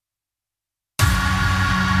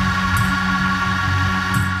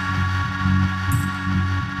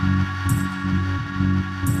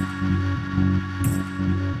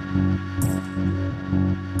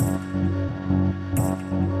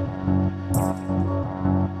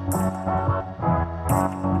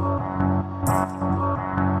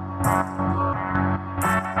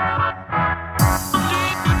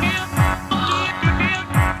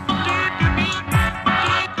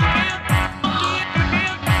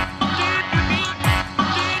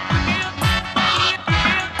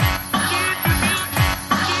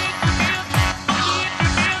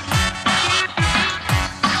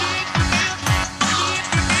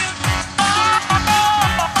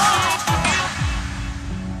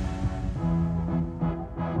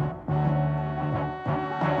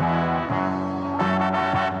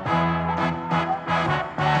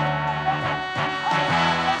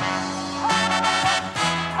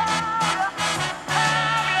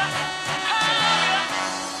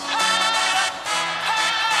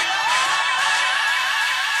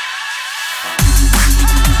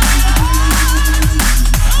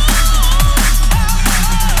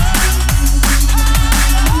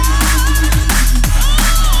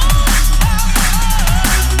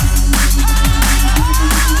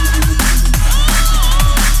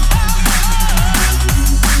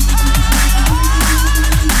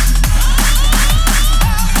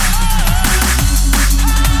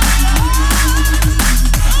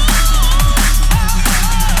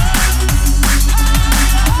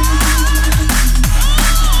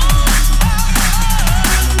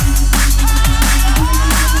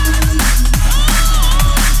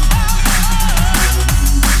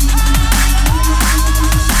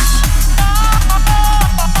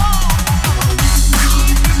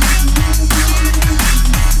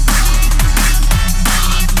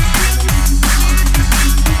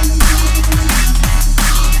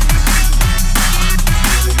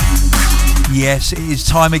Yes, it is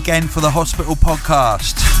time again for the Hospital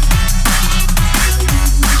Podcast.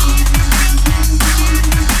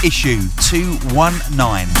 Issue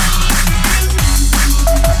 219.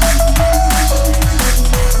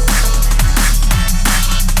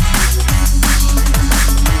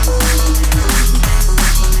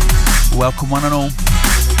 Welcome one and all.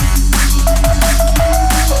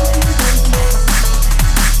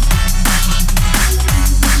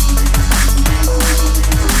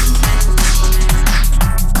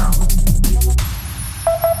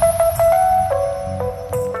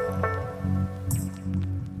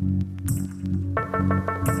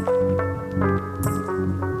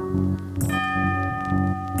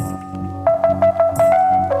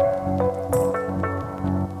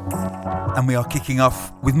 And we are kicking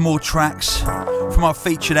off with more tracks from our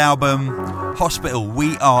featured album, Hospital,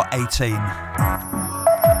 We Are 18.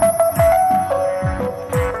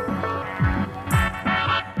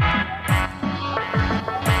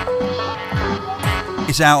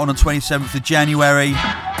 It's out on the 27th of January.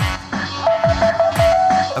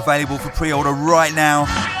 Available for pre-order right now.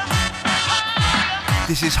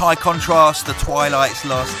 This is High Contrast, The Twilight's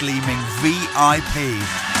Last Gleaming, VIP.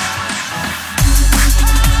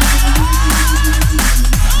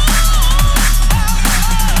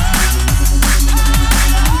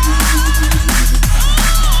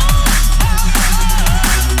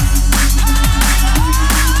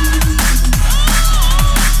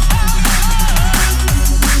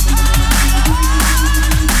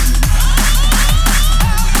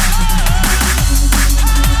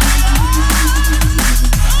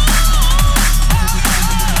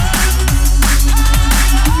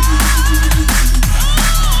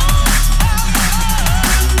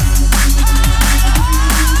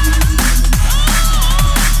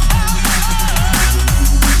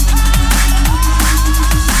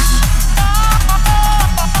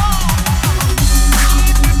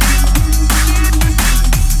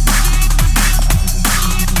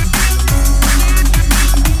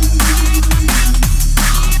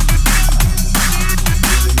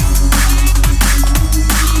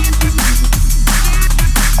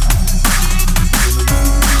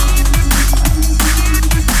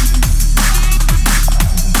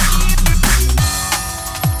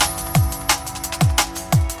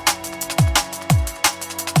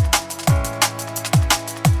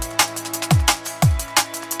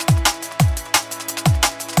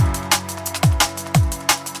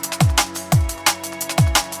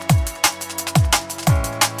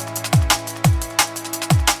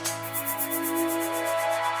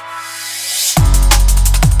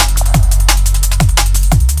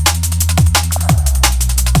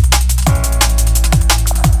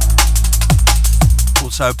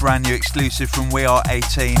 A brand new exclusive from We Are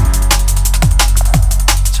 18,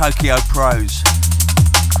 Tokyo Pros,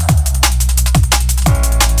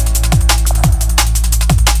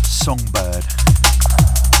 Songbird.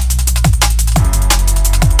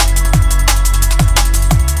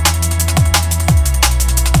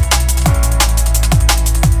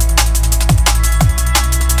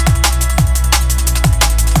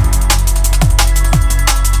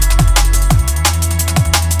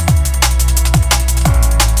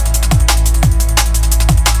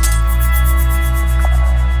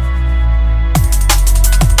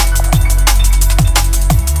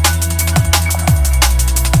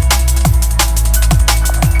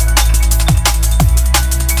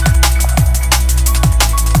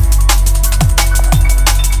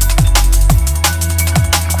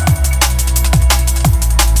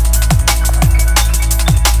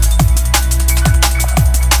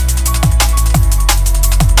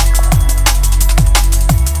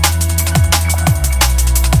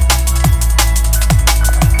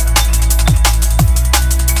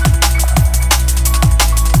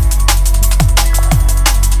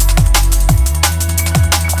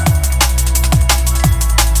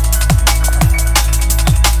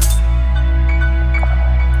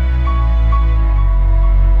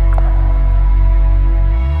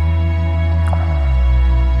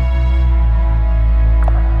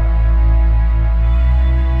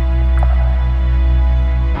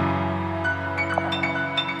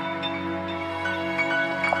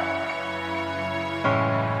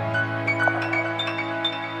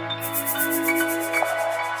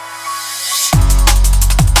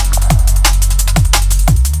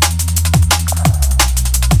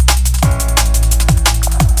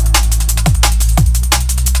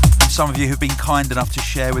 Some of you who've been kind enough to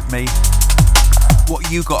share with me what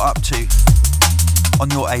you got up to on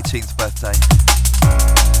your 18th birthday.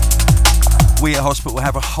 We at Hospital will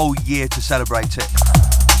have a whole year to celebrate it.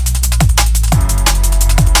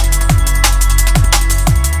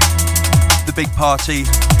 the big party,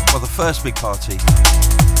 well, the first big party,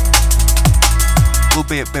 will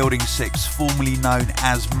be at Building 6, formerly known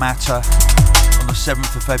as Matter, on the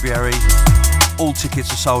 7th of February. All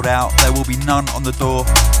tickets are sold out. There will be none on the door.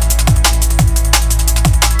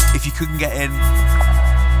 If you couldn't get in,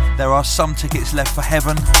 there are some tickets left for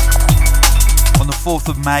Heaven on the 4th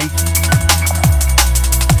of May.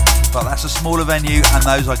 But that's a smaller venue and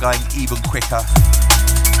those are going even quicker.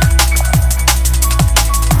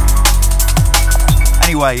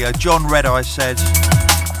 Anyway, John Redeye said,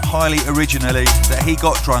 highly originally, that he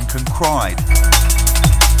got drunk and cried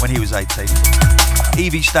when he was 18.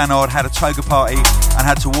 Evie Stannard had a toga party and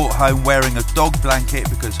had to walk home wearing a dog blanket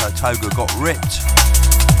because her toga got ripped,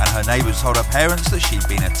 and her neighbours told her parents that she'd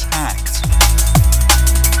been attacked.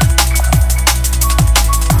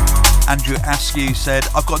 Andrew Askew said,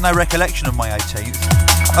 I've got no recollection of my 18th,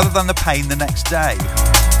 other than the pain the next day.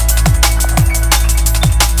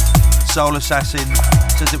 Soul Assassin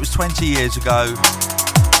says it was 20 years ago,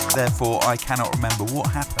 therefore I cannot remember what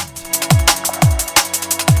happened.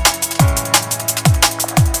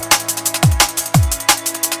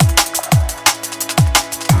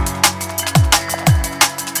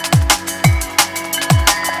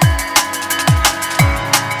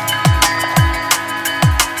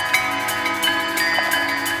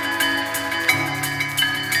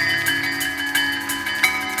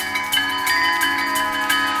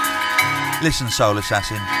 Listen, Soul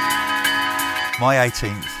Assassin, my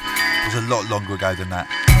 18th was a lot longer ago than that.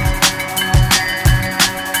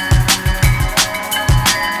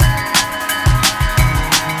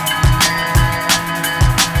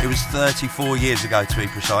 It was 34 years ago, to be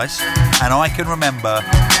precise, and I can remember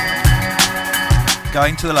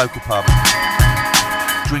going to the local pub,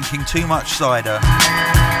 drinking too much cider,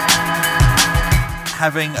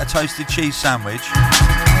 having a toasted cheese sandwich,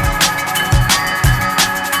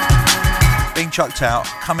 being chucked out,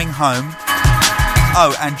 coming home.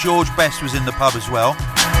 Oh, and George Best was in the pub as well.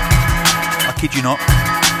 I kid you not.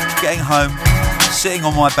 Getting home, sitting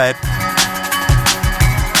on my bed,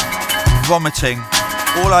 vomiting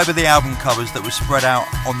all over the album covers that were spread out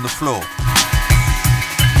on the floor.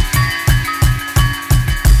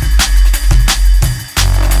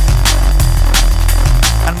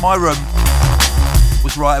 And my room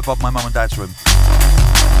was right above my mum and dad's room.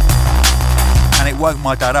 And it woke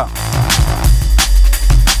my dad up.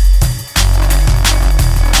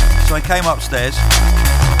 So he came upstairs,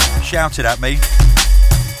 shouted at me,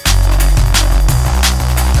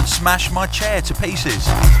 and smashed my chair to pieces.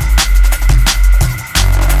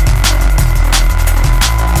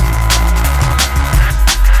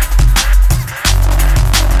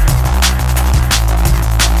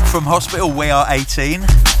 From Hospital We Are 18,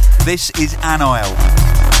 this is Anile.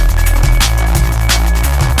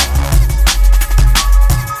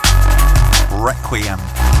 Requiem.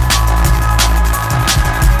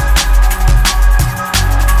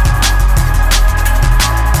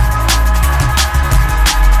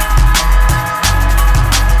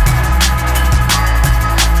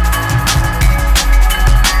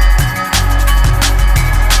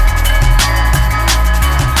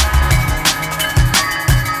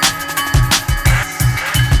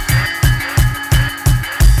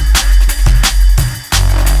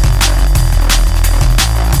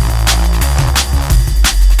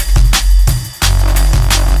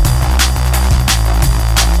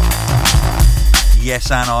 Yes,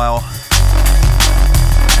 Anile.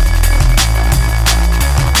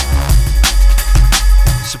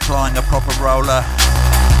 Supplying a proper roller.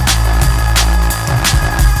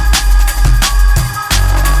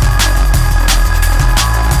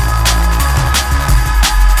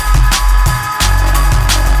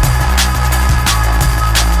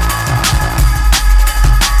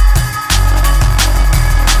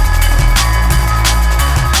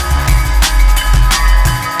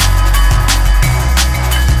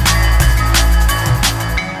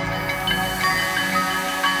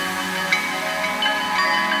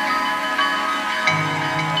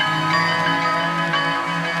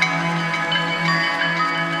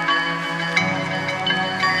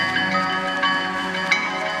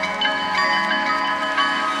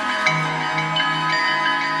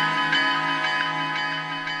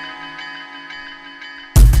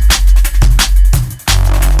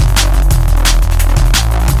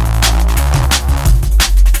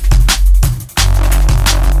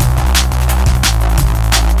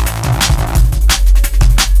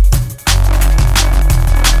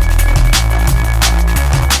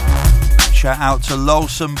 Shout out to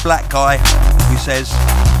Lolsome Black Guy, who says,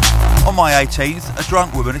 on my 18th, a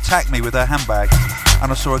drunk woman attacked me with her handbag,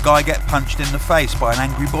 and I saw a guy get punched in the face by an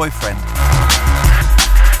angry boyfriend.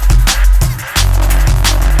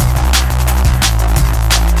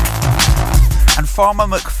 And Farmer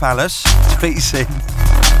McFallus tweets in,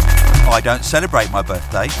 I don't celebrate my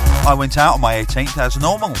birthday. I went out on my 18th as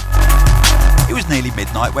normal. It was nearly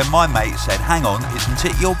midnight when my mate said, hang on, isn't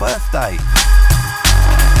it your birthday?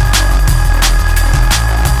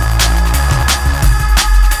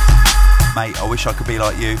 Mate, I wish I could be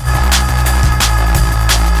like you.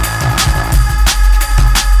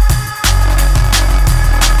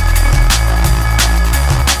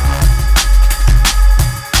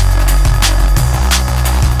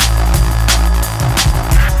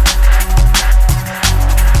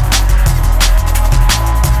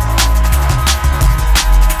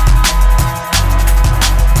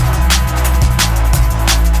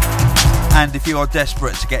 And if you are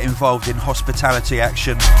desperate to get involved in hospitality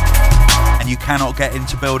action and you cannot get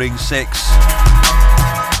into Building 6,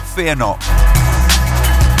 fear not.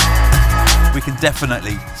 We can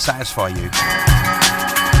definitely satisfy you.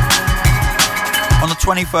 On the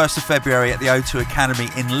 21st of February at the O2 Academy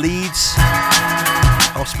in Leeds,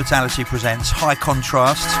 Hospitality presents High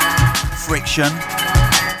Contrast, Friction,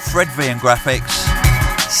 Fred V and Graphics,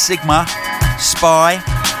 Sigma, Spy,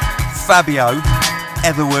 Fabio,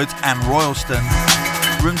 Etherwood and Royalston.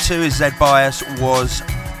 Room 2 is Z Bias, Was,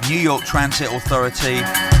 New York Transit Authority,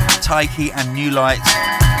 Taiki and New Light,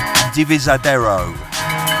 Divisadero.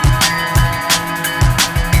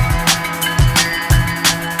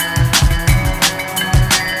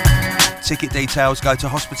 Ticket details, go to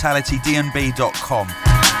hospitalitydnb.com.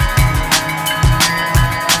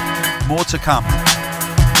 More to come.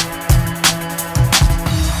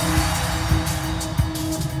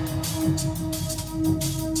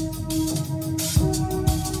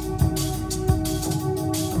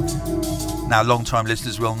 Now, long-time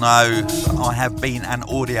listeners will know I have been an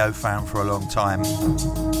audio fan for a long time.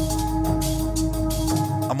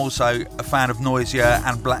 I'm also a fan of Noisia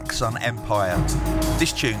and Black Sun Empire.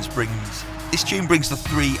 This tune brings the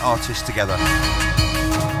three artists together.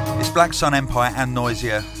 It's Black Sun Empire and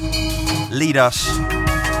Noisia. Lead Us,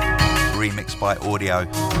 remixed by Audio.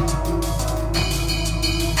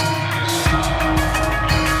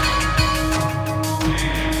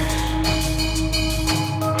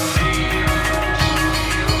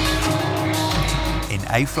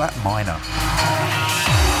 A flat minor.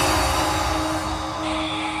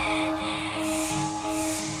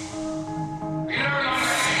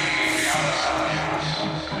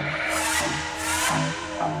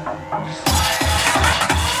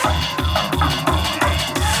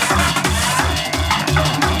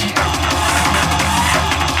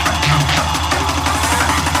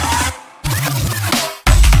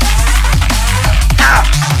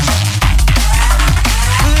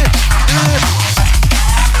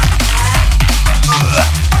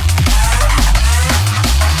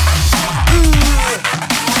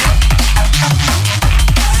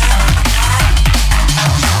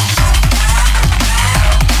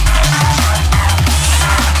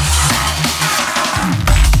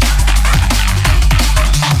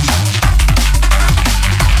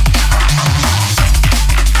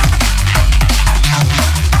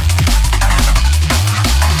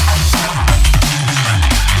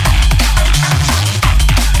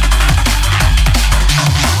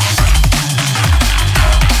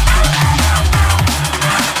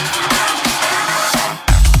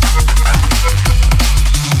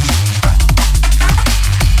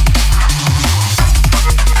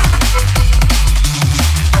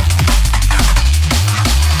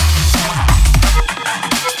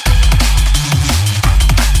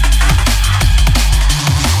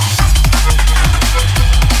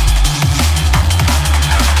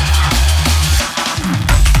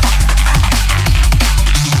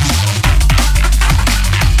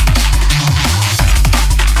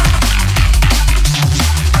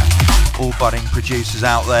 Budding producers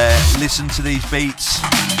out there, listen to these beats.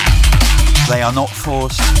 They are not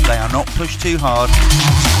forced, they are not pushed too hard.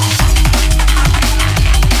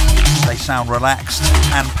 They sound relaxed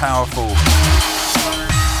and powerful.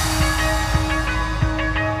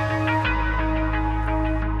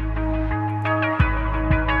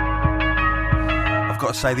 I've got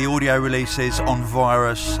to say, the audio releases on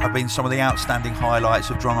Virus have been some of the outstanding highlights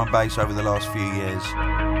of drum and bass over the last few years.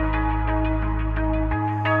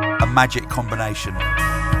 A magic combination.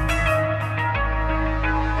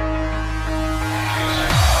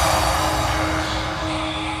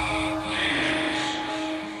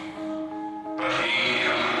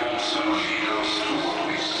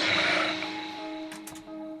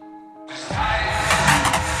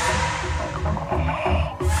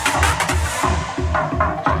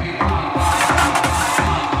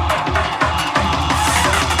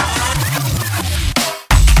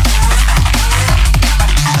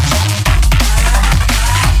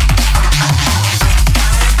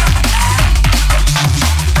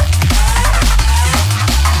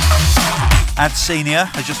 Ad Senior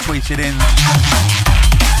has just tweeted in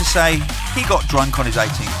to say he got drunk on his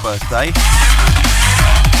 18th birthday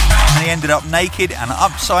and he ended up naked and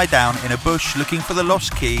upside down in a bush looking for the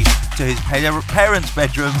lost key to his parents'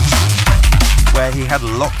 bedroom where he had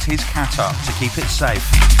locked his cat up to keep it safe.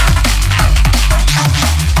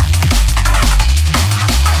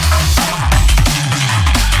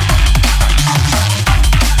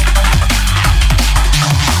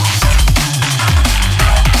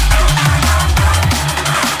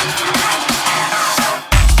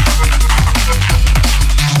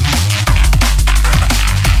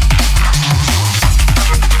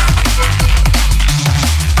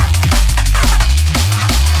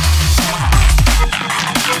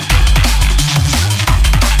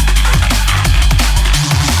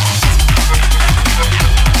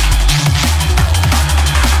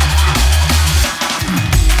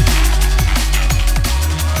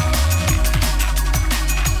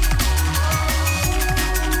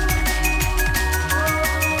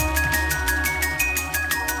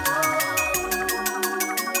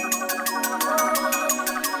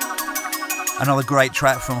 Another great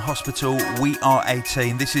track from Hospital, We Are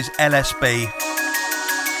 18. This is LSB.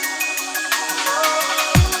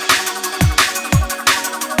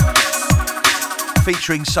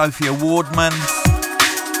 Featuring Sophia Wardman.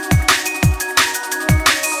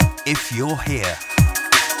 If You're Here.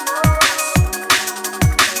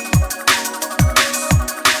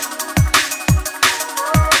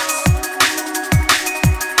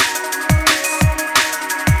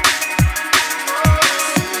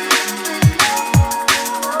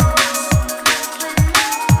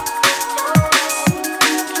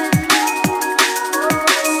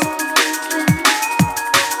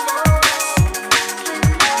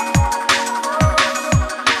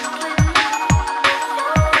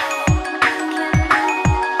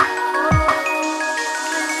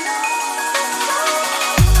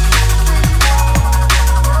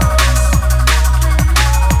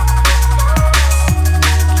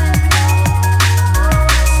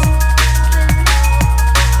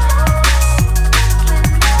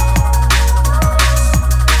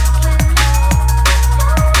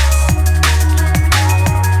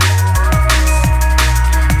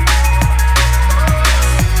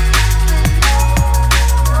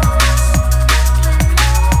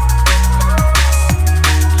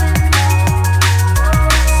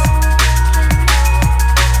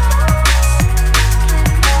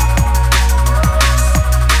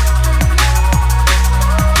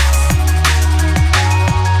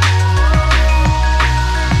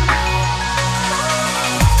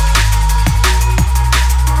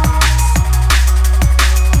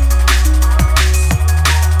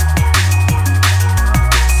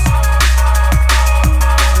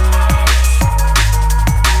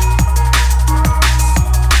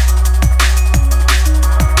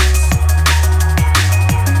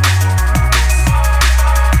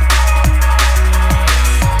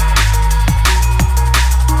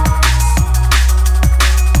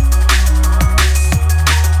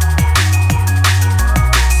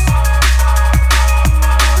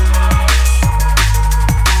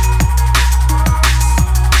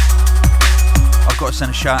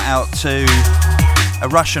 Send a shout out to a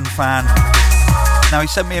Russian fan. Now he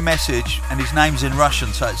sent me a message and his name's in Russian,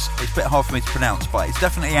 so it's a bit hard for me to pronounce, but it's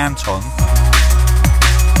definitely Anton.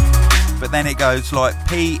 But then it goes like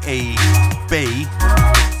P-E-B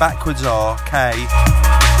backwards R-K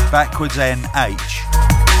backwards N-H.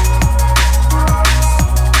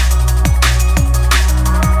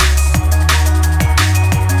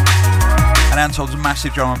 And Anton's a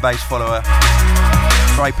massive drum and bass follower.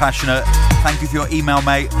 Very passionate. Thank you for your email,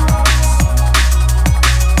 mate. And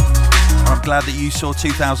I'm glad that you saw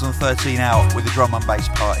 2013 out with the drum and bass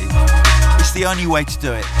party. It's the only way to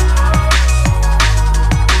do it.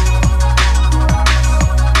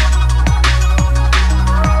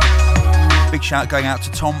 Big shout going out to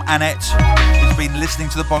Tom Annette, who's been listening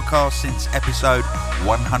to the podcast since episode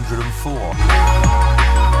 104.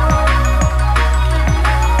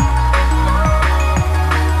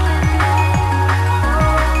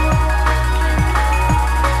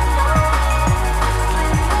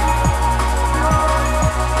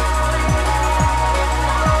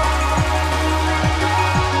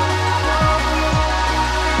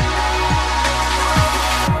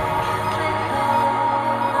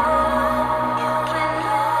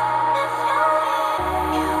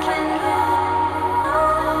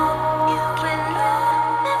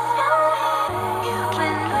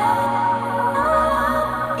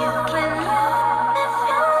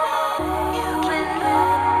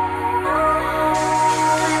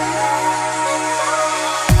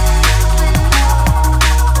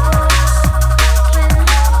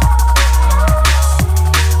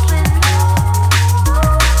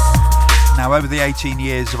 the 18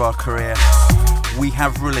 years of our career, we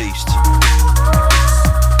have released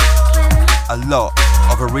a lot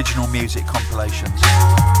of original music compilations,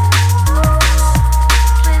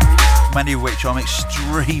 many of which I'm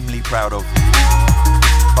extremely proud of.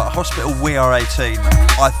 But Hospital We Are 18,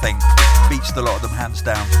 I think, beats the lot of them hands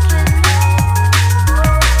down.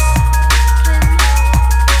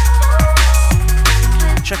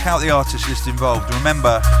 Check out the artist list involved.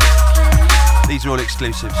 Remember, these are all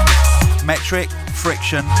exclusives. Metric,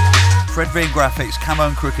 Friction, Fred V and Graphics, Camo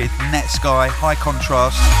and Crooked, Netsky, High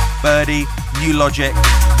Contrast, Birdie, New Logic,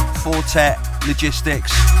 Fortet,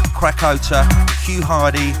 Logistics, Krakota, Hugh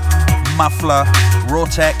Hardy, Muffler,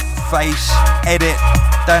 Rawtech, Face, Edit,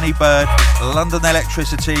 Danny Bird, London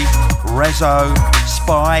Electricity, Rezo,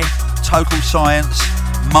 Spy, Total Science,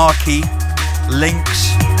 Marky,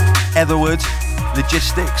 Lynx, Etherwood,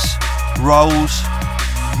 Logistics, Rolls,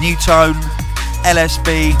 Newtone,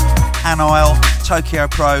 LSB, Anile, Tokyo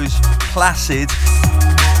Pros, Placid.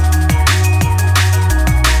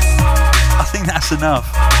 I think that's enough.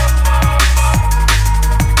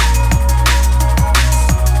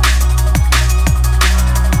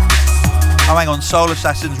 Oh, hang on, Soul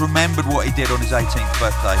Assassins remembered what he did on his 18th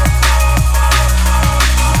birthday.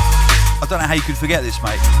 I don't know how you could forget this,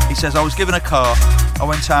 mate. He says, I was given a car, I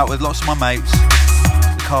went out with lots of my mates,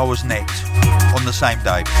 the car was nicked on the same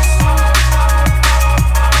day.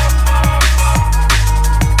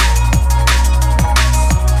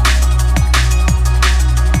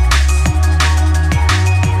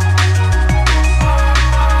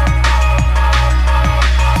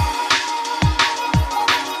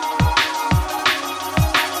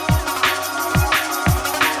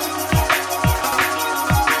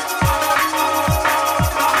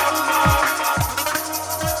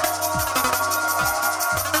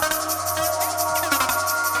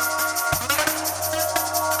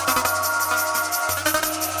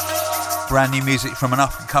 Brand new music from an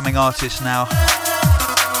up-and-coming artist now.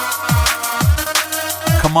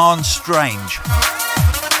 Command Strange.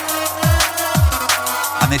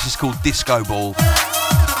 And this is called Disco Ball.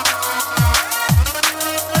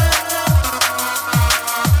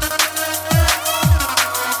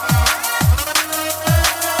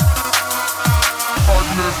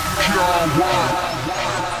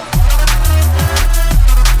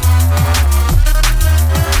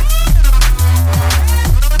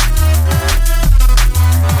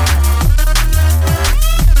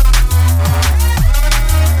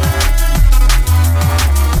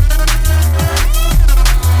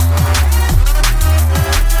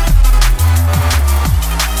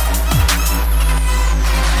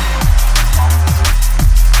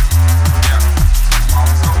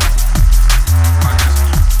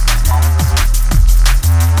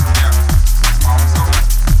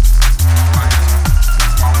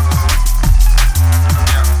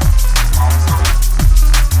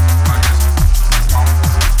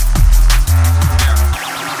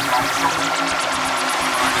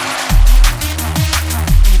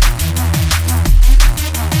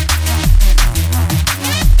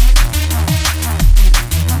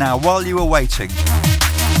 Now, while you were waiting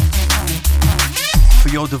for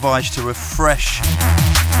your device to refresh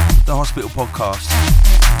the Hospital podcast,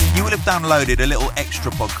 you will have downloaded a little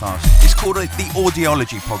extra podcast. It's called the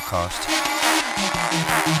Audiology Podcast.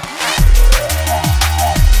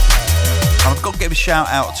 And I've got to give a shout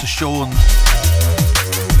out to Sean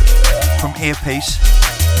from Earpiece.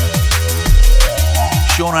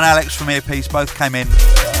 Sean and Alex from Earpiece both came in,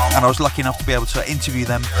 and I was lucky enough to be able to interview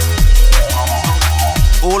them.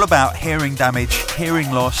 All about hearing damage,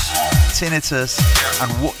 hearing loss, tinnitus,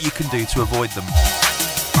 and what you can do to avoid them.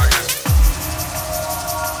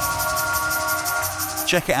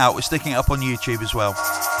 Check it out, we're sticking it up on YouTube as well.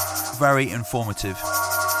 Very informative.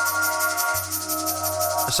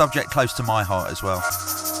 A subject close to my heart as well,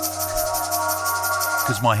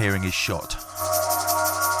 because my hearing is shot.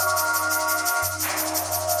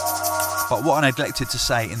 But what I neglected to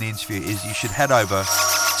say in the interview is you should head over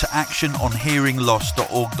to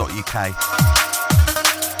actiononhearingloss.org.uk,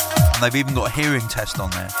 and they've even got a hearing test on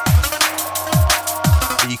there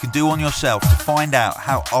that you can do on yourself to find out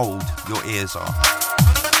how old your ears are.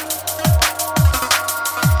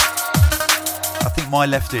 I think my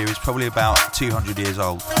left ear is probably about 200 years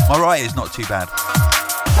old. My right ear is not too bad.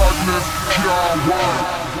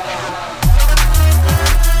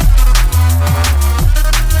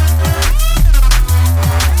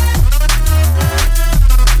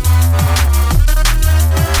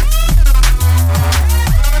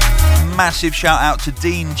 Massive shout out to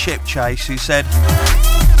Dean Chipchase, who said,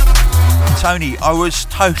 Tony, I was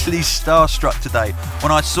totally starstruck today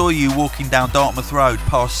when I saw you walking down Dartmouth Road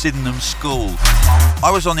past Sydenham School. I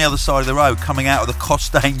was on the other side of the road coming out of the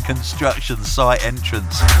Costain construction site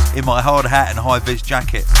entrance in my hard hat and high-vis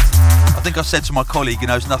jacket. I think I said to my colleague who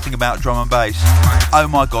knows nothing about drum and bass, "Oh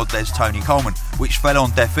my god, there's Tony Coleman," which fell on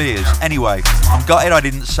deaf ears. Anyway, I'm gutted I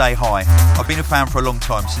didn't say hi. I've been a fan for a long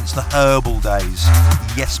time, since the Herbal days.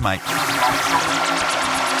 Yes, mate.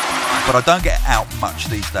 But I don't get out much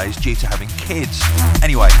these days due to having kids.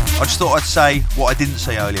 Anyway, I just thought I'd say what I didn't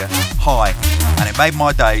say earlier. Hi. And it made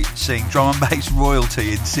my day seeing drum and bass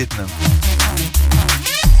royalty in Sydenham.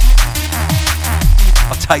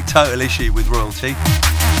 I take total issue with royalty.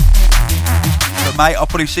 But mate, I'll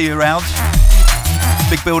probably see you around.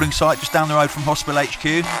 Big building site just down the road from Hospital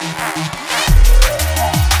HQ.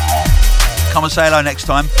 Come and say hello next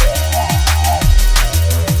time.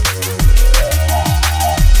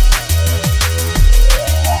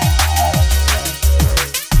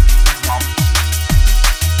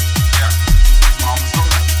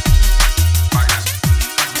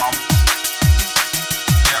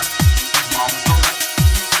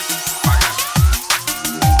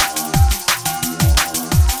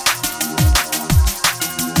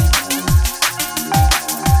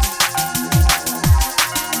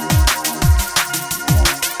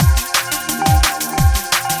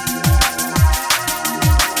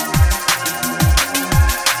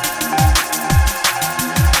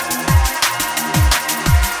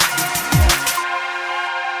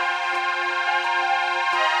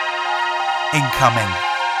 Incoming.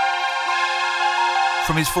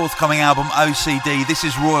 From his forthcoming album OCD, this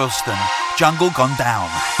is Royalston, Jungle Gone Down.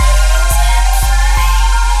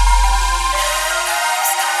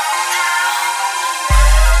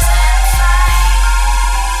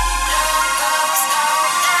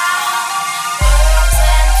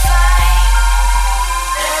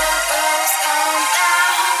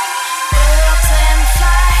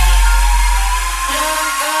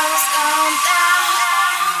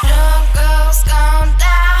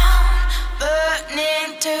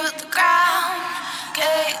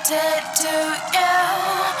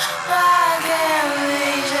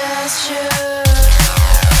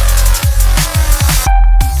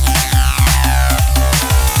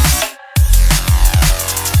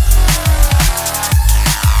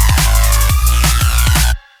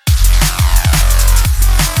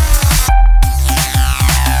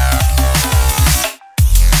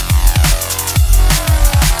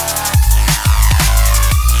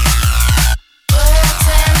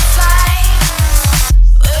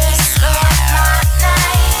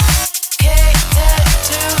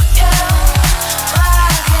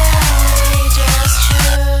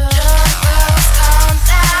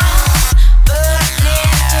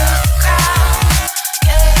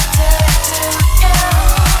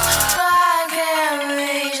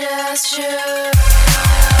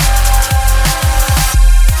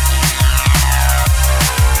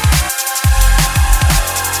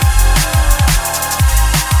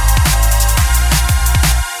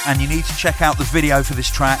 And you need to check out the video for this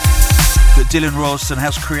track that Dylan Royalston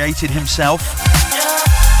has created himself.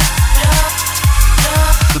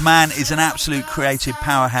 The man is an absolute creative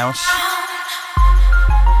powerhouse.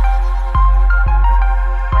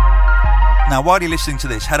 Now, while you're listening to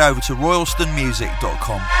this, head over to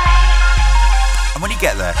royalstonmusic.com. And when you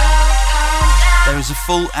get there, there is a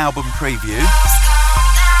full album preview.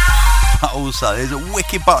 But also, there's a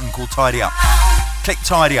wicked button called Tidy Up. Click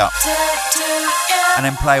Tidy Up and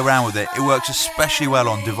then play around with it. It works especially well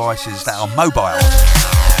on devices that are mobile.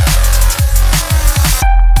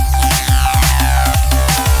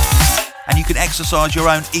 And you can exercise your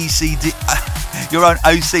own your own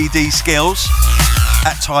OCD skills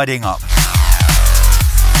at tidying up.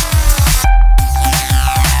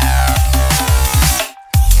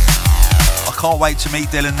 I can't wait to meet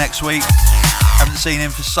Dylan next week. Haven't seen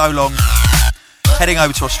him for so long. Heading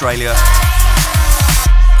over to Australia.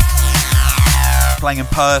 Playing in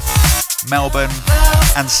Perth, Melbourne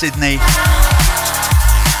and Sydney.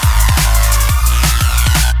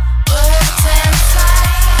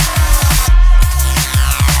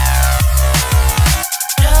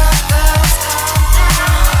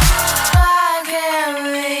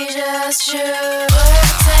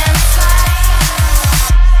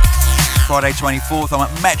 Friday 24th, I'm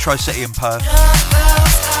at Metro City in Perth.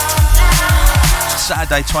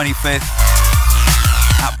 Saturday 25th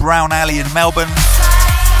at Brown Alley in Melbourne.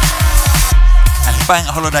 And Bank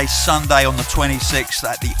Holiday Sunday on the 26th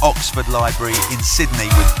at the Oxford Library in Sydney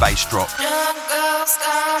with Bass Drop.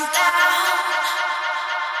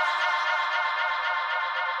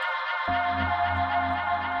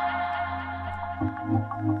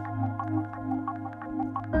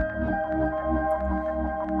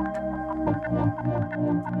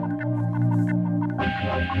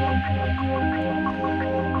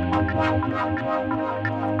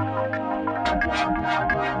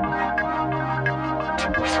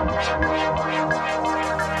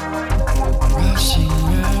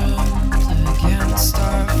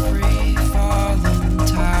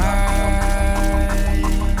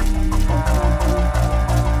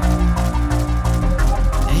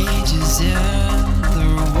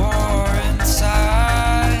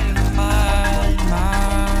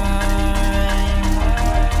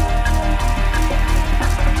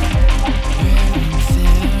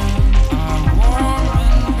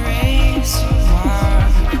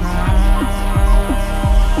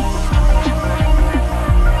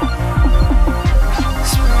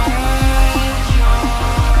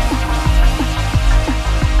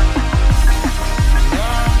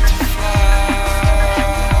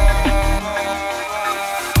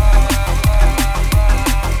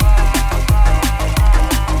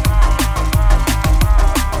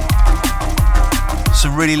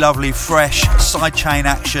 Really lovely, fresh sidechain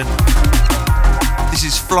action. This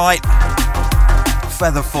is Flight,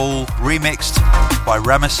 Featherfall, remixed by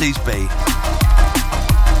Ramesses B.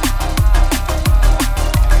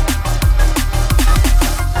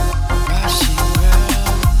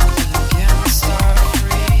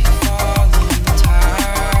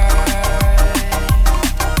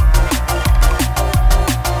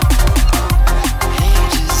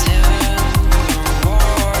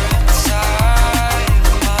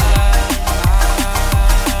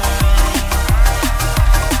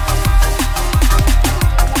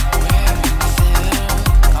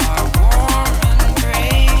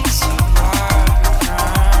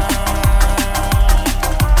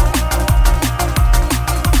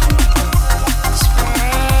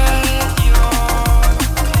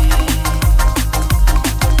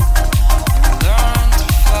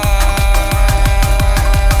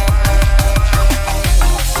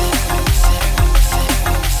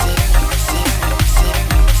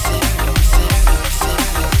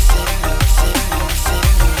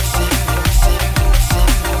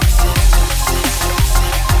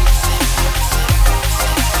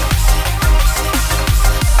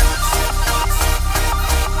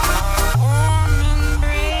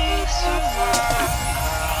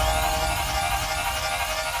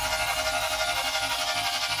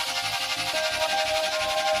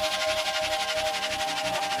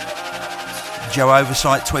 Joe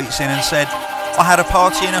Oversight tweets in and said, I had a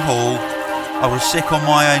party in a hall. I was sick on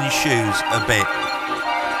my own shoes a bit.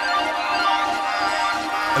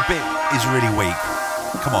 A bit is really weak.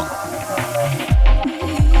 Come on.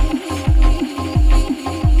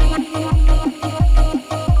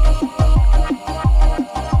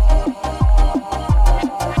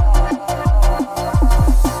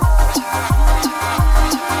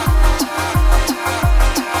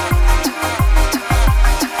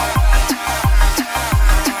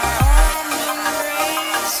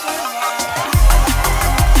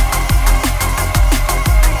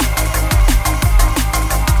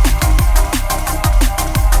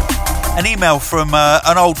 An email from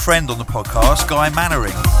an old friend on the podcast, Guy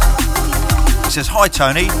Mannering. He says, hi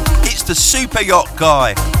Tony, it's the Super Yacht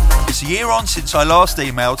Guy. It's a year on since I last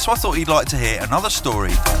emailed, so I thought you'd like to hear another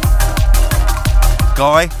story.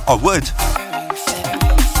 Guy, I would.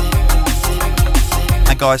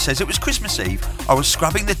 And Guy says, it was Christmas Eve. I was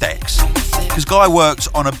scrubbing the decks, because Guy works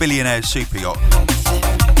on a billionaire's super yacht.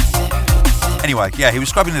 Anyway, yeah, he was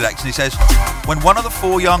scrubbing the decks and he says, when one of the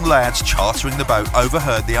four young lads chartering the boat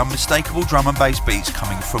overheard the unmistakable drum and bass beats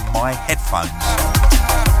coming from my headphones,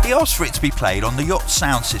 he asked for it to be played on the yacht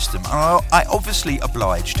sound system, and I obviously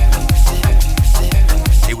obliged.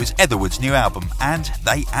 It was Etherwood's new album, and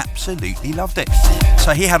they absolutely loved it.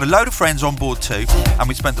 So he had a load of friends on board too, and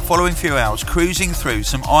we spent the following few hours cruising through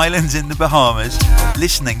some islands in the Bahamas,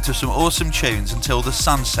 listening to some awesome tunes until the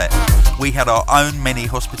sunset. We had our own mini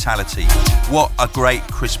hospitality. What a great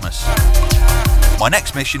Christmas. My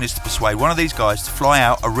next mission is to persuade one of these guys to fly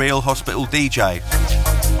out a real hospital DJ.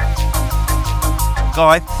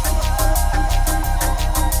 Guy.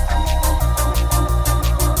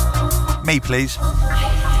 Me, please.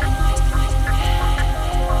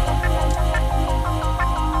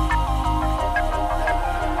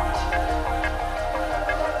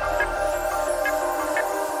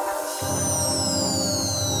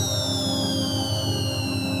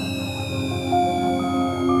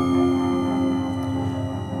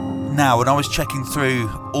 Now, when I was checking through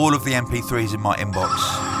all of the MP3s in my inbox,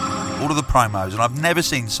 all of the promos, and I've never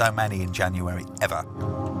seen so many in January, ever,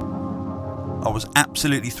 I was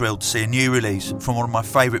absolutely thrilled to see a new release from one of my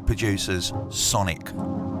favourite producers, Sonic.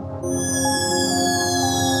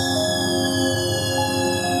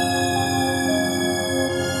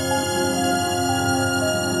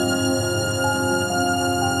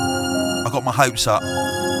 got my hopes up,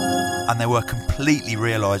 and they were completely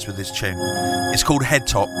realised with this tune. It's called Head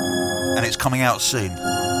Top, and it's coming out soon.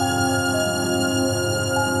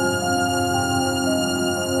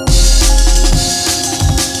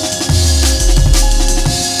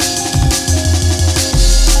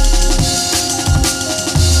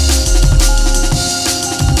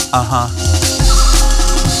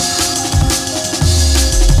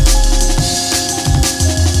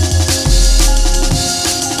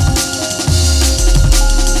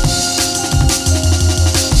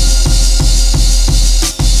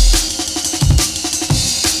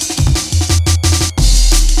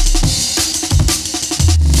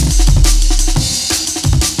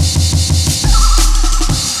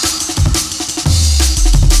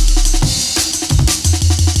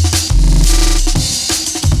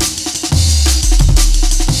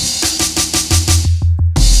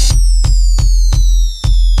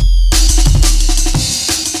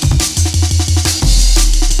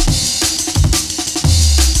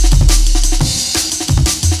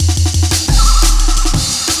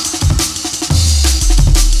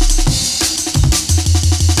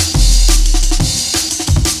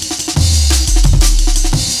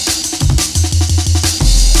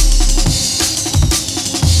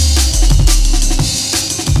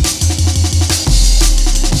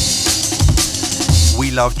 We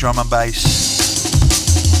love drum and bass.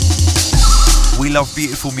 We love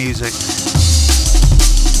beautiful music.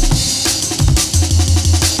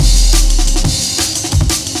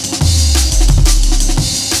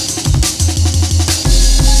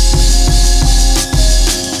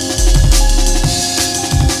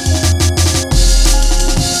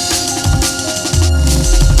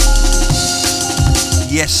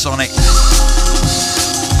 Yes, Sonic.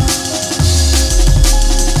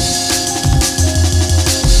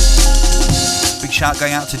 Shout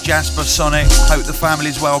going out to Jasper, Sonic. Hope the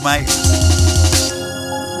family's well, mate.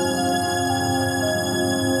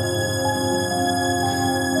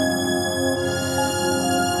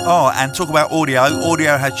 Oh, and talk about Audio.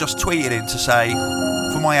 Audio has just tweeted in to say,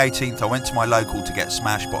 for my 18th, I went to my local to get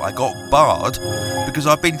smashed, but I got barred because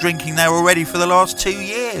I've been drinking there already for the last 2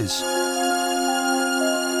 years.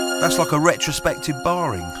 That's like a retrospective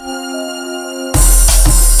barring.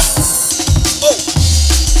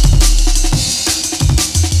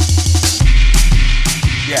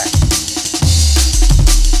 Yeah.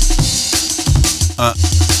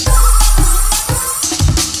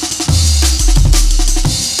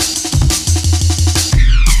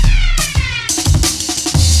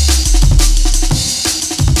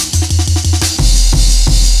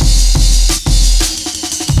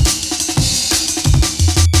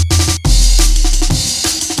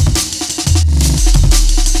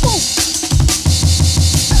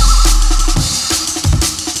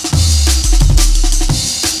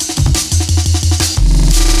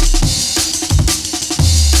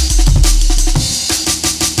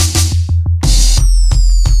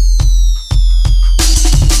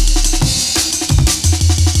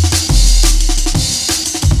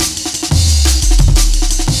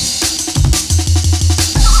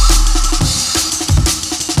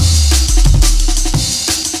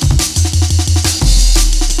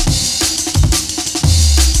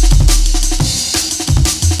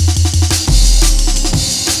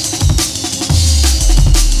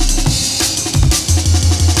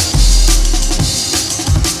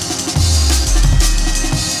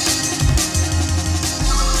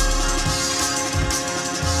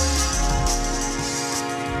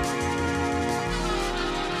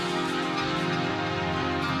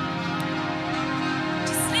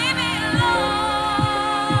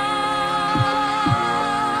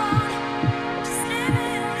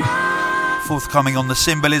 Forthcoming on the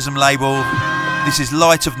Symbolism label. This is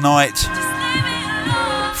Light of Night,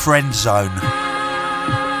 Friend Zone.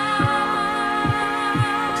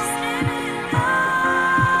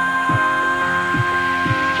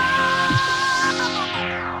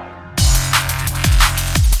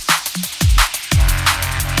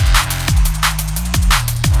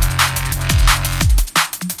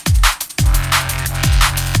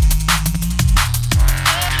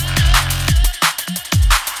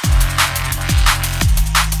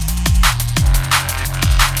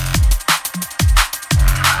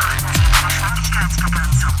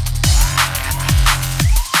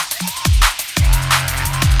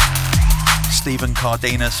 Stephen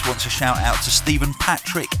Cardenas wants a shout out to Stephen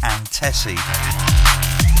Patrick and Tessie.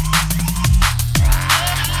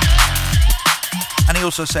 And he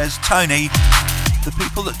also says, Tony, the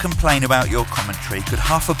people that complain about your commentary could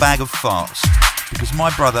huff a bag of farts because my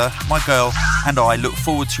brother, my girl and I look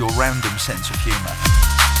forward to your random sense of humour.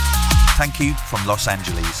 Thank you from Los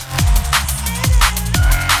Angeles.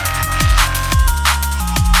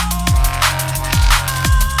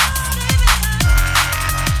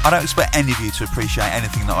 I don't expect any of you to appreciate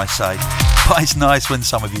anything that I say, but it's nice when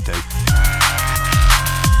some of you do.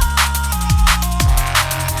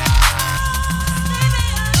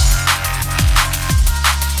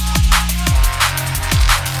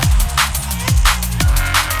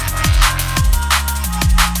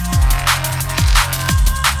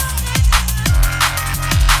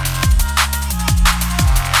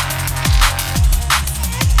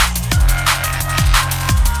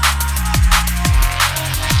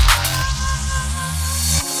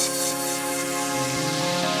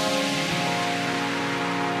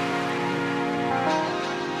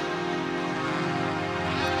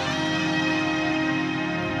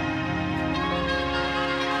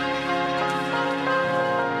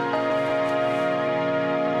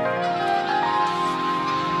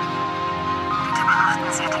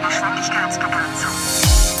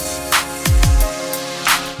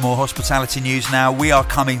 More hospitality news now. We are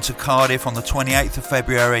coming to Cardiff on the 28th of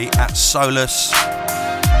February at Solus.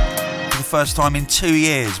 For the first time in 2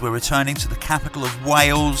 years, we're returning to the capital of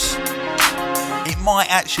Wales. It might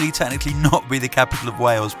actually technically not be the capital of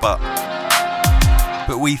Wales, but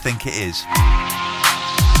we think it is.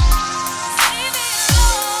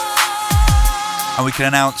 And we can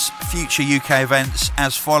announce future UK events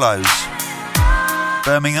as follows.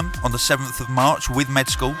 Birmingham on the 7th of March with Med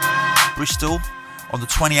School. Bristol on the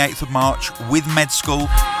 28th of March with Med School.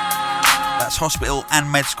 That's hospital and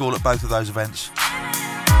Med School at both of those events.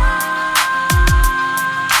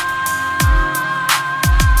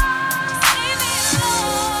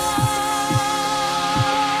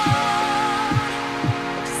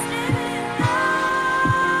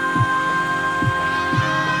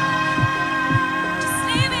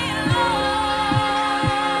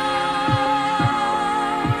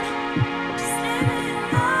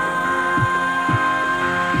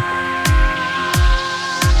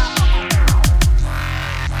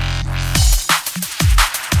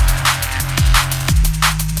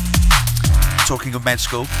 Talking of Med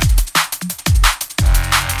School,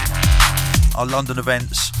 our London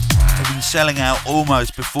events have been selling out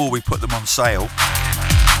almost before we put them on sale.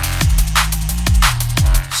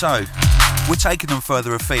 So, we're taking them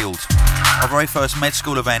further afield. Our very first Med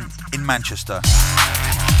School event in Manchester.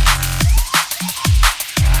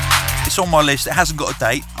 It's on my list. It hasn't got a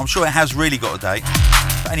date. I'm sure it has really got a date.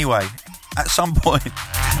 But anyway, at some point,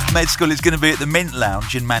 Med School is going to be at the Mint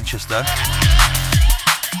Lounge in Manchester,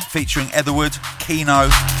 featuring Etherwood, Keno,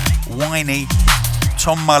 Winey,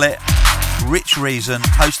 Tom Mullet, Rich Reason,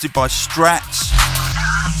 hosted by Strats,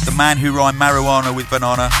 the man who rhymed marijuana with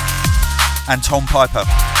banana, and Tom Piper.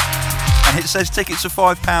 And it says tickets are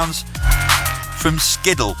 £5 from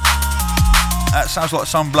Skiddle. That sounds like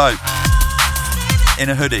some bloke in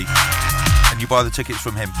a hoodie, and you buy the tickets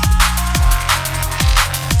from him.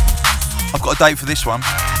 I've got a date for this one.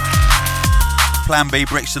 Plan B,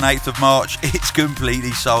 Brixton, 8th of March. It's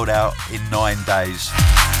completely sold out in 9 days.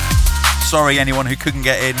 Sorry anyone who couldn't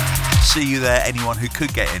get in. See you there, anyone who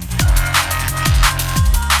could get in.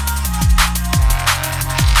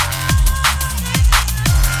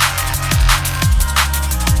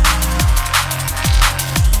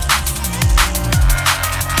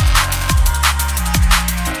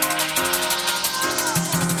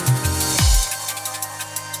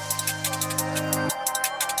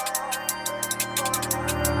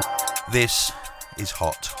 This is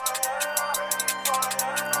hot.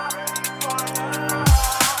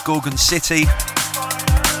 Gorgon City,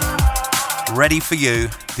 ready for you,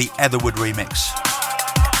 the Etherwood remix.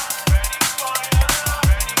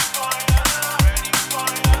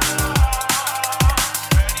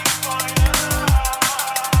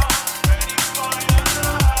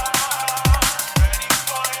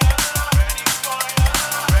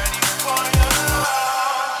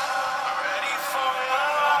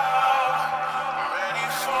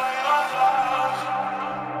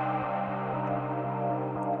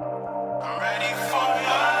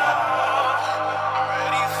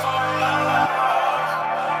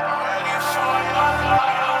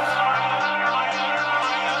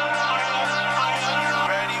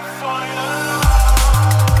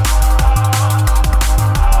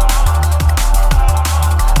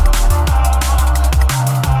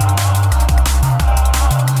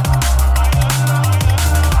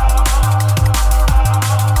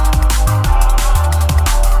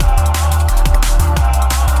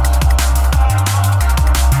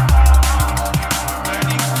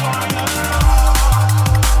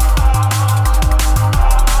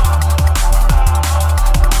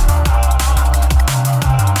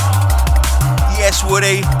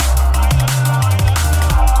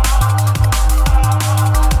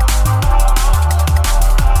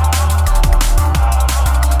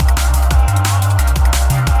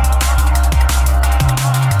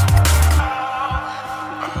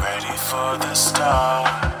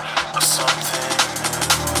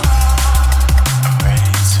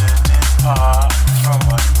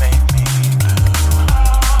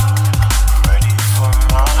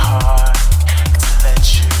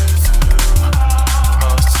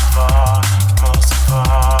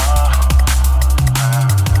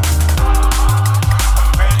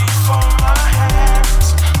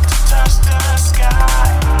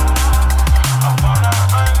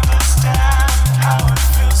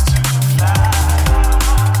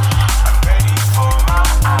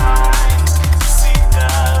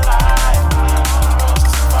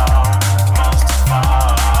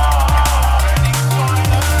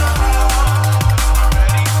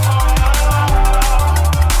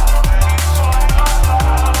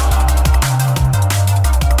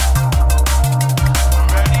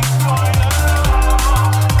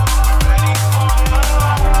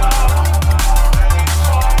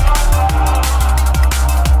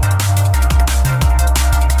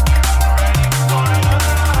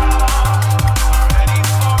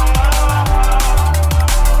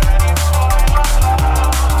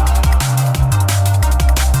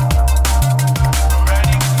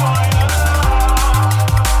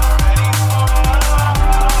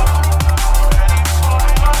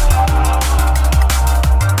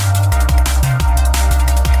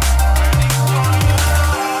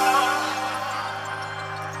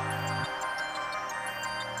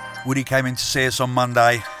 Woody came in to see us on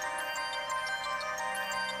Monday,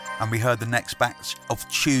 and we heard the next batch of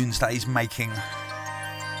tunes that he's making.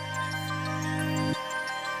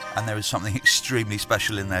 And there is something extremely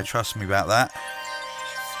special in there, trust me about that.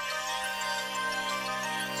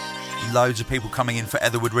 Loads of people coming in for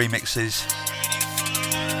Etherwood remixes.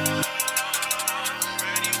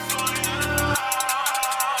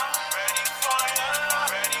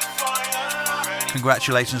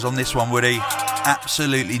 Congratulations on this one, Woody.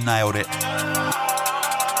 Absolutely nailed it.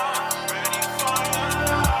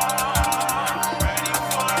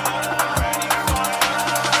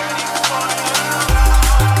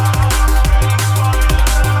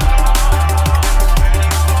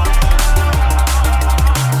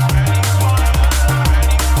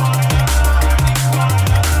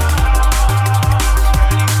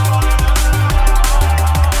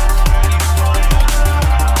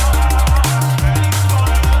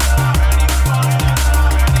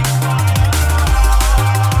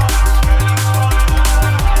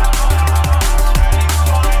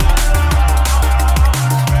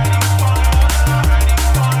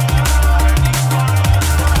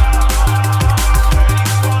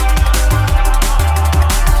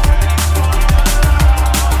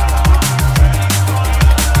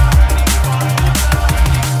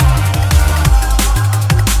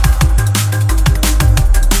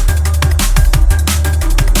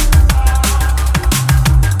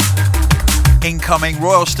 Incoming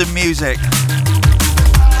Royalston music.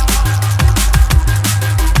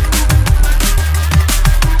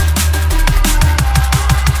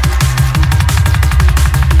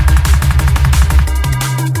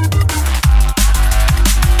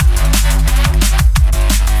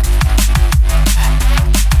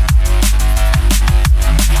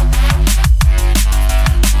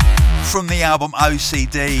 From the album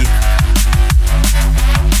OCD.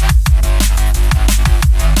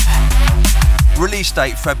 Release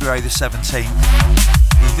date February the 17th.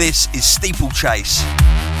 This is Steeplechase.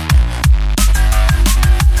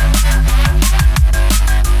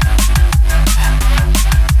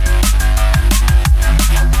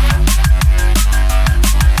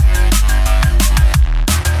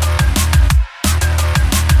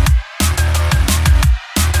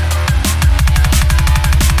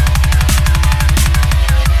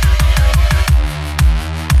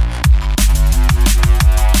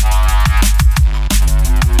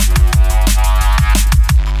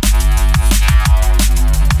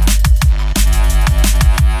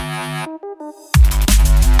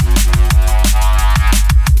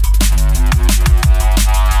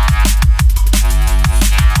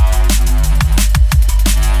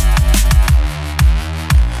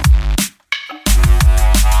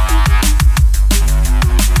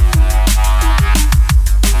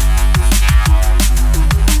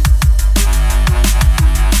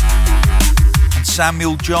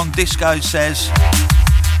 Samuel John Disco says,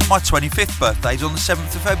 my 25th birthday's on the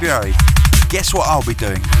 7th of February. Guess what I'll be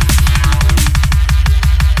doing?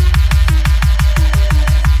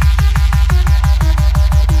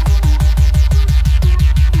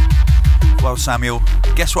 Well, Samuel,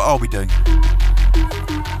 guess what I'll be doing?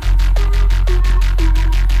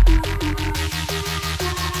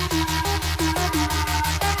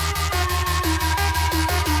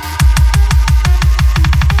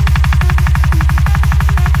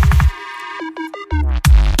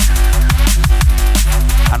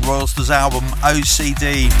 Royalston's album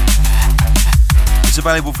OCD is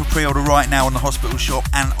available for pre-order right now on the Hospital Shop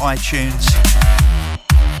and iTunes.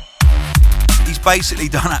 He's basically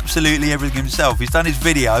done absolutely everything himself. He's done his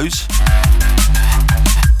videos.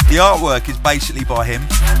 The artwork is basically by him.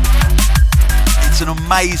 It's an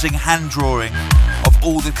amazing hand drawing of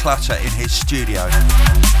all the clutter in his studio.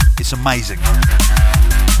 It's amazing.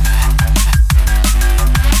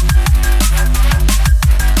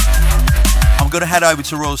 I'm going to head over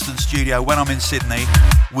to Royalston Studio when I'm in Sydney.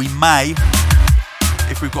 We may,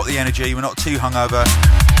 if we've got the energy, we're not too hungover,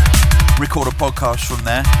 record a podcast from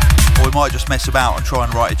there, or we might just mess about and try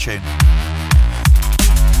and write a tune.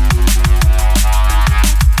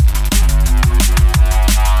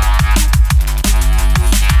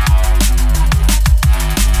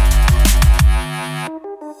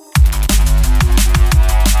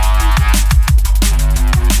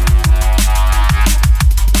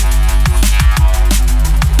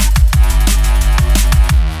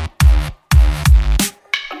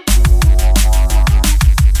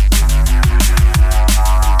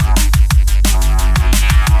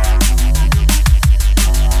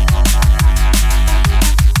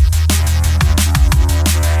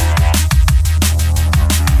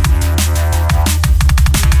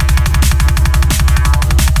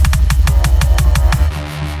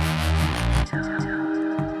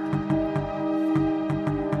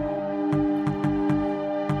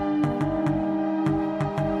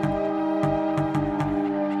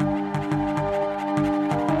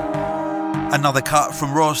 Another cut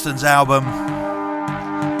from Royston's album.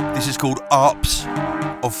 This is called Arps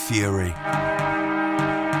of Fury.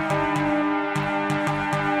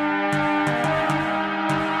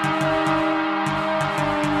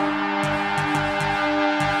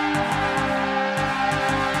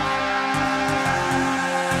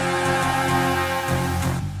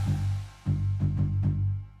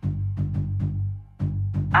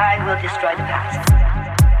 I will destroy the past.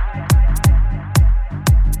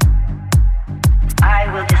 I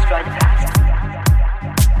will destroy the past.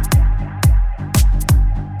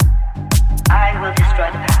 I will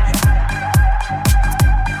destroy the past.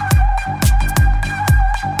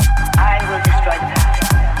 I will destroy the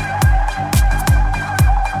past.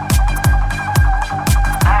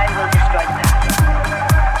 I will destroy the past.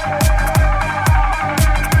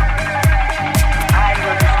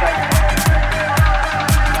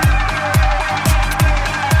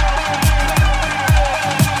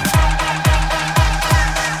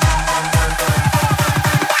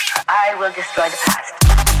 I will destroy the past.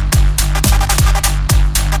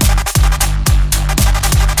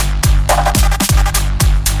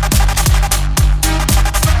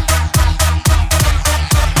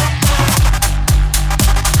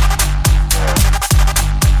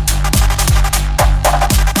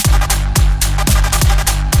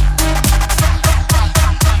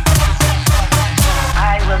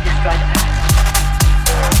 I will destroy the past.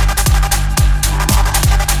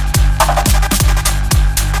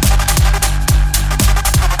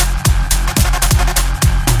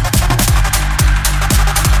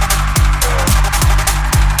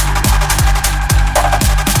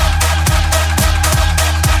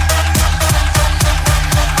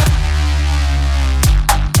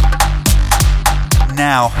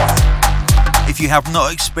 Now, if you have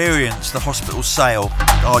not experienced the hospital sale,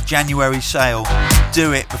 our January sale,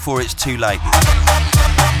 do it before it's too late.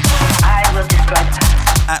 I will destroy the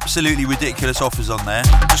past. Absolutely ridiculous offers on there.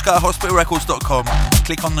 Just go to hospitalrecords.com,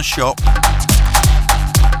 click on the shop,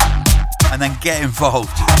 and then get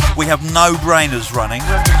involved. We have no-brainers running,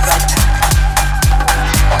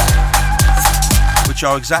 which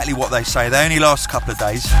are exactly what they say. They only last a couple of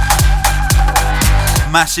days.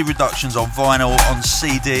 Massive reductions on vinyl, on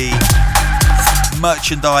CD,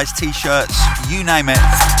 merchandise, t-shirts, you name it.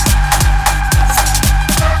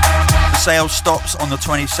 The sale stops on the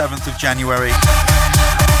 27th of January.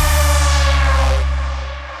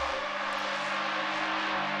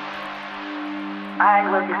 I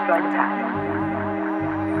will destroy the past.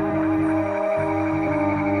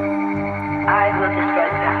 I will destroy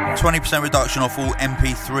the past. 20% reduction off all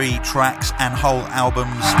MP3 tracks and whole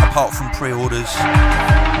albums, apart from pre-orders.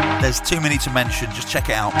 There's too many to mention, just check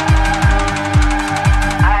it out.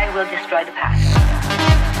 I will destroy the past.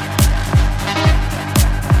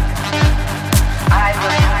 I will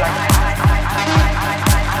destroy the past.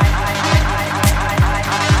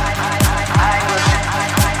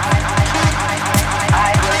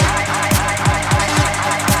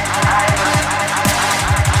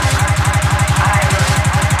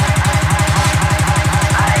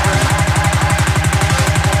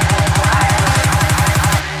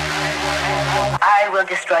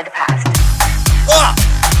 Destroy the past. Ah!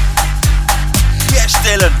 Yes,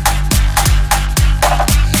 Dylan.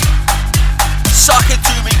 Suck it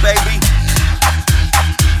to me, baby.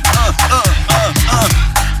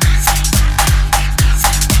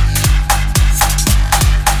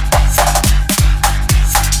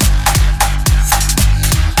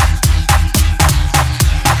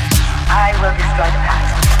 I will destroy the past.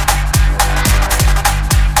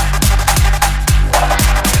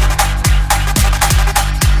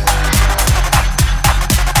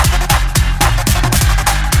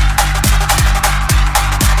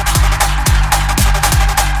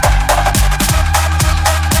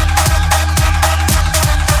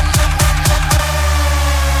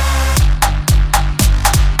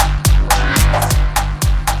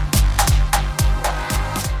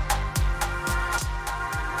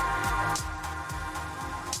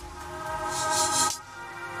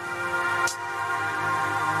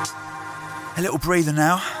 A little breather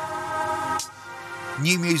now.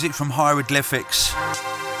 New music from Hieroglyphics.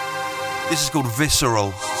 This is called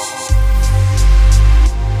Visceral.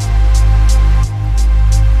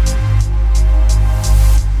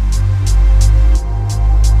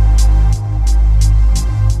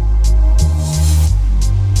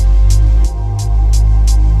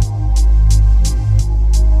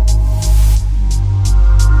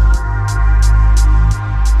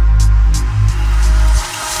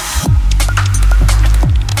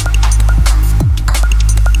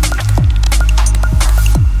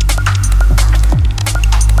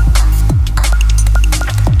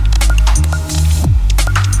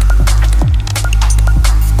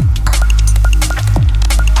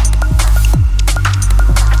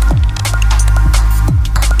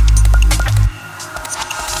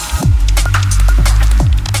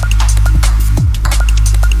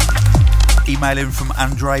 email in from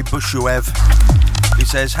Andrei Bushuev, who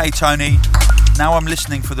says, "Hey Tony, now I'm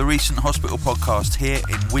listening for the recent hospital podcast here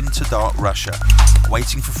in Winter Dark, Russia,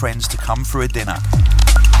 waiting for friends to come for a dinner.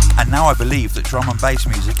 And now I believe that drum and bass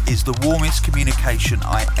music is the warmest communication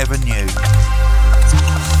I ever knew.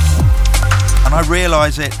 And I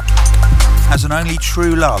realise it as an only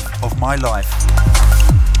true love of my life.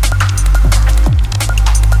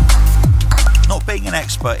 Not being an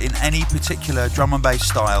expert in any particular drum and bass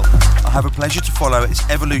style, I have a pleasure to follow its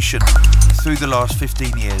evolution through the last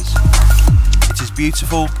 15 years. It is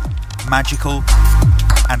beautiful, magical,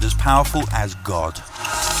 and as powerful as God."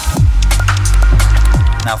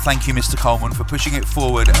 Now thank you, Mr. Coleman, for pushing it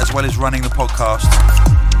forward as well as running the podcast,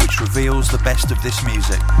 which reveals the best of this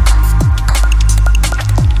music.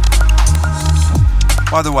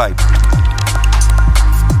 By the way,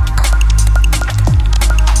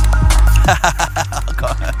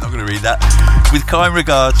 I'm not going to read that. With kind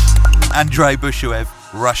regards, Andrei Bushuev,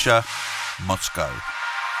 Russia, Moscow.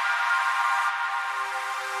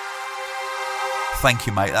 Thank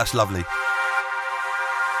you, mate. That's lovely.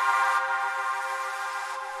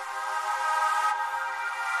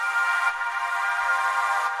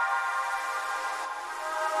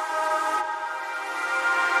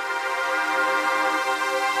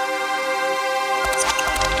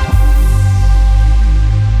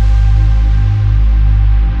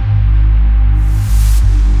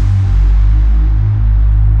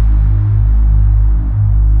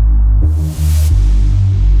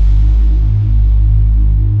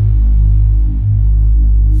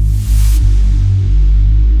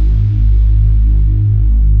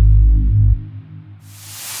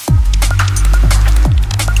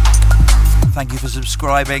 Thank you for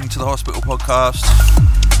subscribing to the Hospital Podcast,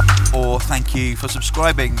 or thank you for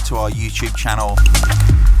subscribing to our YouTube channel.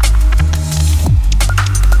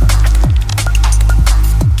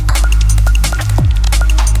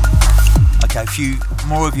 Okay, a few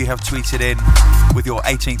more of you have tweeted in with your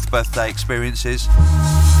 18th birthday experiences.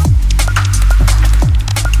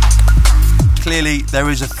 Clearly there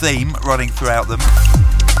is a theme running throughout them,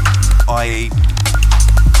 i.e.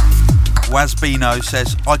 Wazbino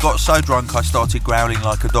says, "I got so drunk I started growling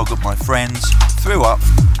like a dog at my friends, threw up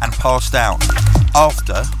and passed out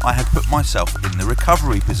after I had put myself in the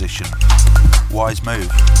recovery position. Wise move."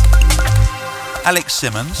 Alex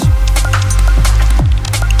Simmons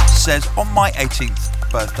says, "On my 18th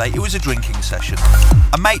birthday it was a drinking session.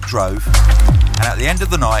 A mate drove and at the end of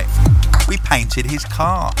the night we painted his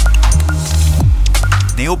car."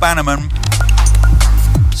 Neil Bannerman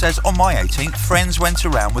says, "On my 18th, friends went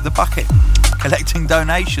around with a bucket collecting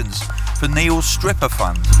donations for Neil's stripper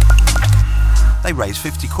fund. They raised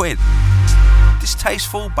 50 quid.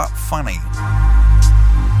 Distasteful but funny."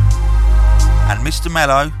 And Mr.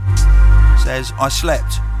 Mello says, "I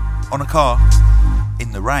slept on a car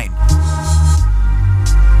in the rain."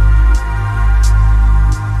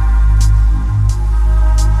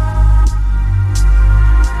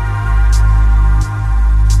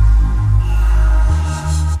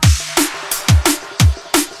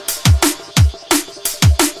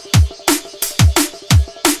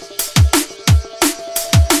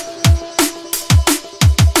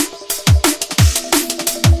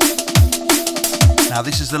 Now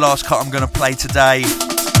this is the last cut I'm going to play today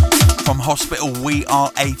from Hospital We Are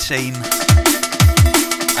 18,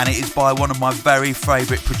 and it is by one of my very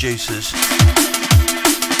favourite producers,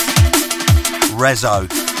 Rezo.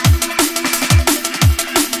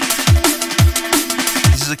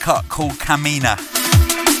 This is a cut called Camina.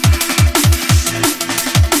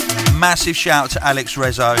 Massive shout out to Alex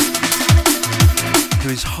Rezo, who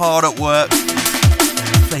is hard at work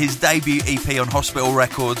for his debut EP on Hospital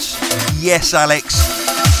Records. Yes, Alex.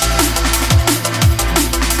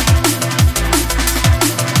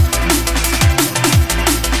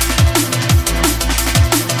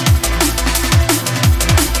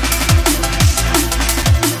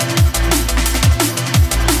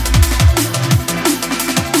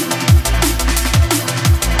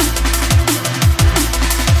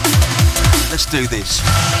 Let's do this.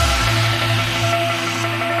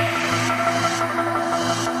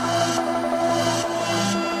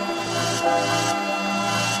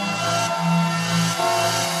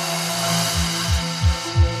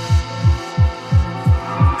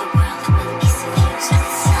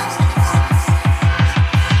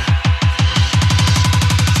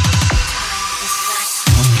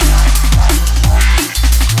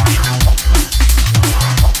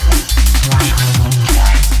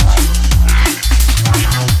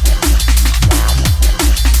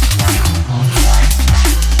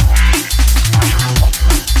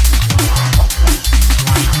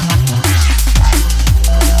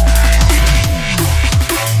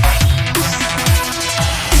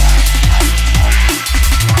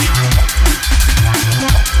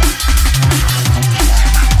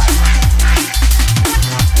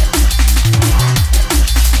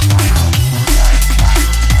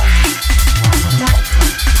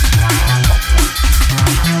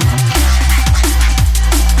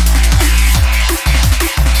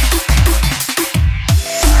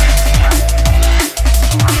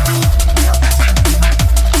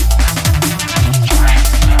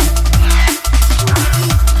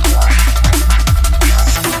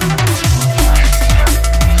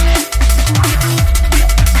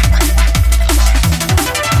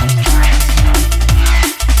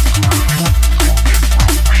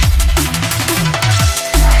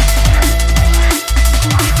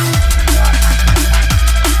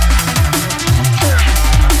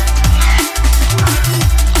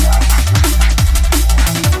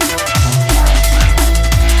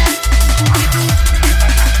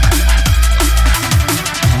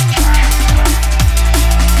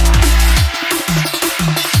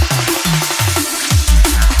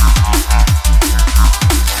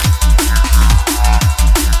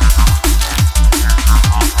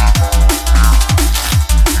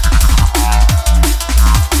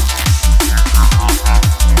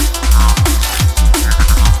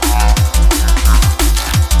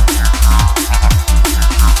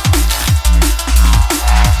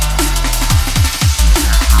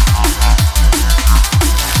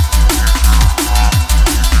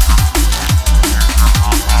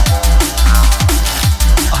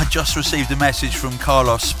 just received a message from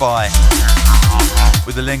Carlos Spy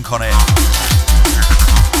with a link on it.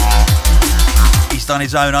 He's done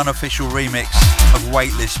his own unofficial remix of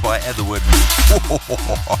Weightless by Etherwood.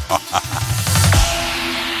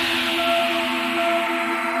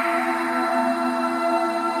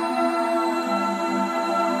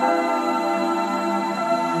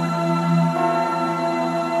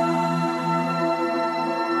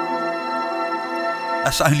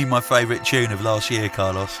 That's only my favourite tune of last year,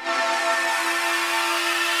 Carlos.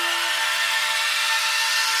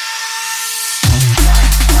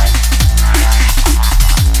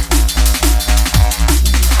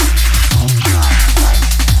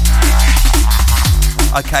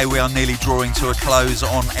 Okay, we are nearly drawing to a close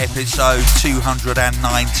on episode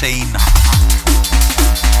 219.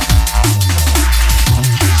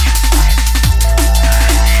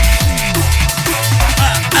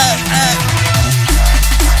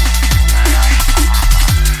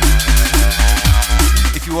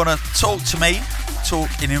 If you want to talk to me, talk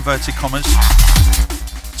in inverted commas,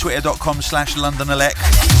 twitter.com/LondonElec,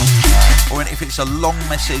 or if it's a long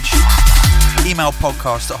message, email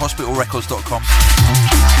podcast@hospitalrecords.com,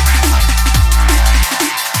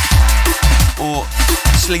 or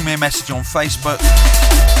sling me a message on Facebook.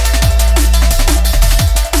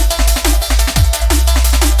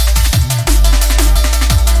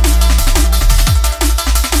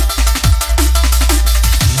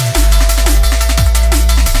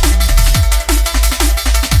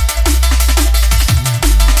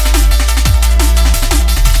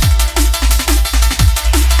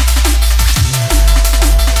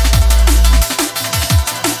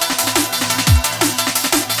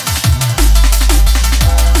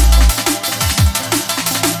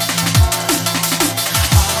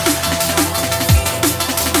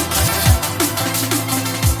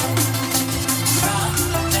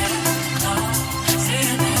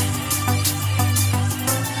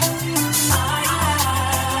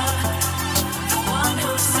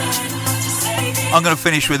 I'm going to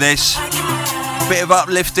finish with this. Bit of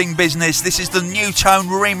uplifting business. This is the New Tone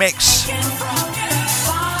remix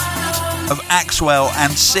of Axwell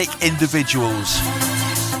and Sick Individuals.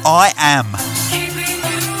 I Am.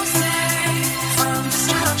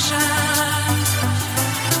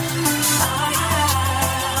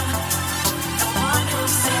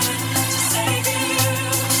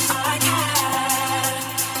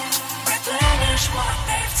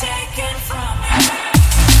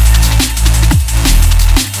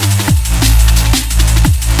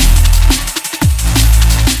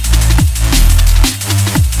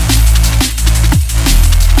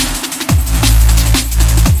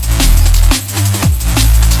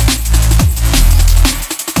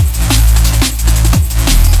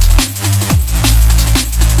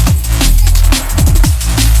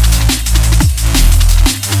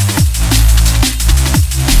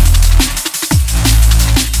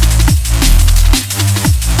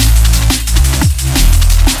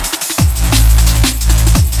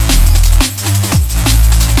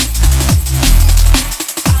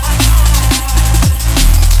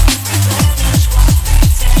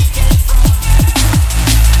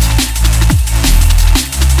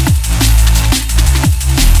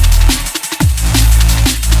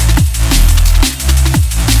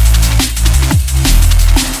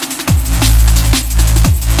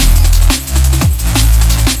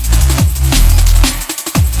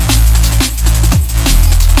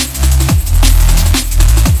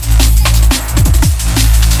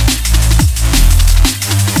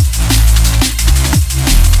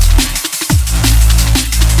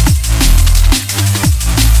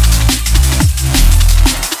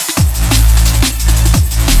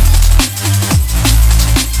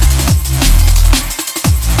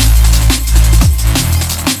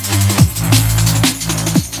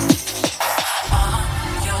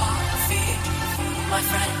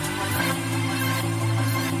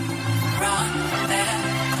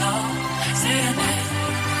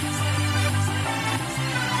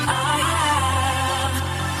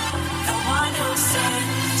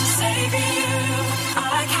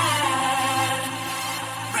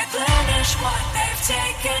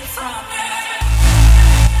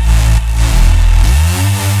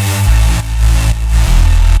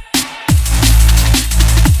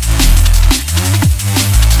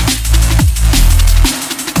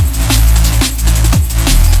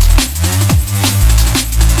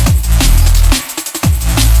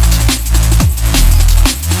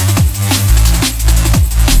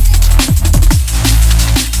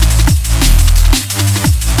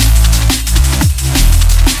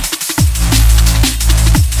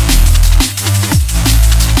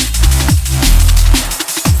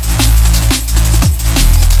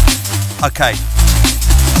 Okay.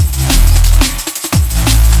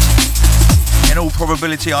 In all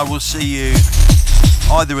probability, I will see you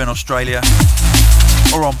either in Australia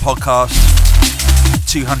or on podcast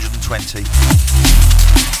 220.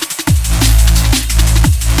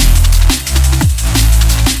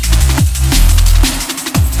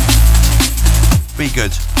 Be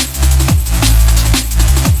good.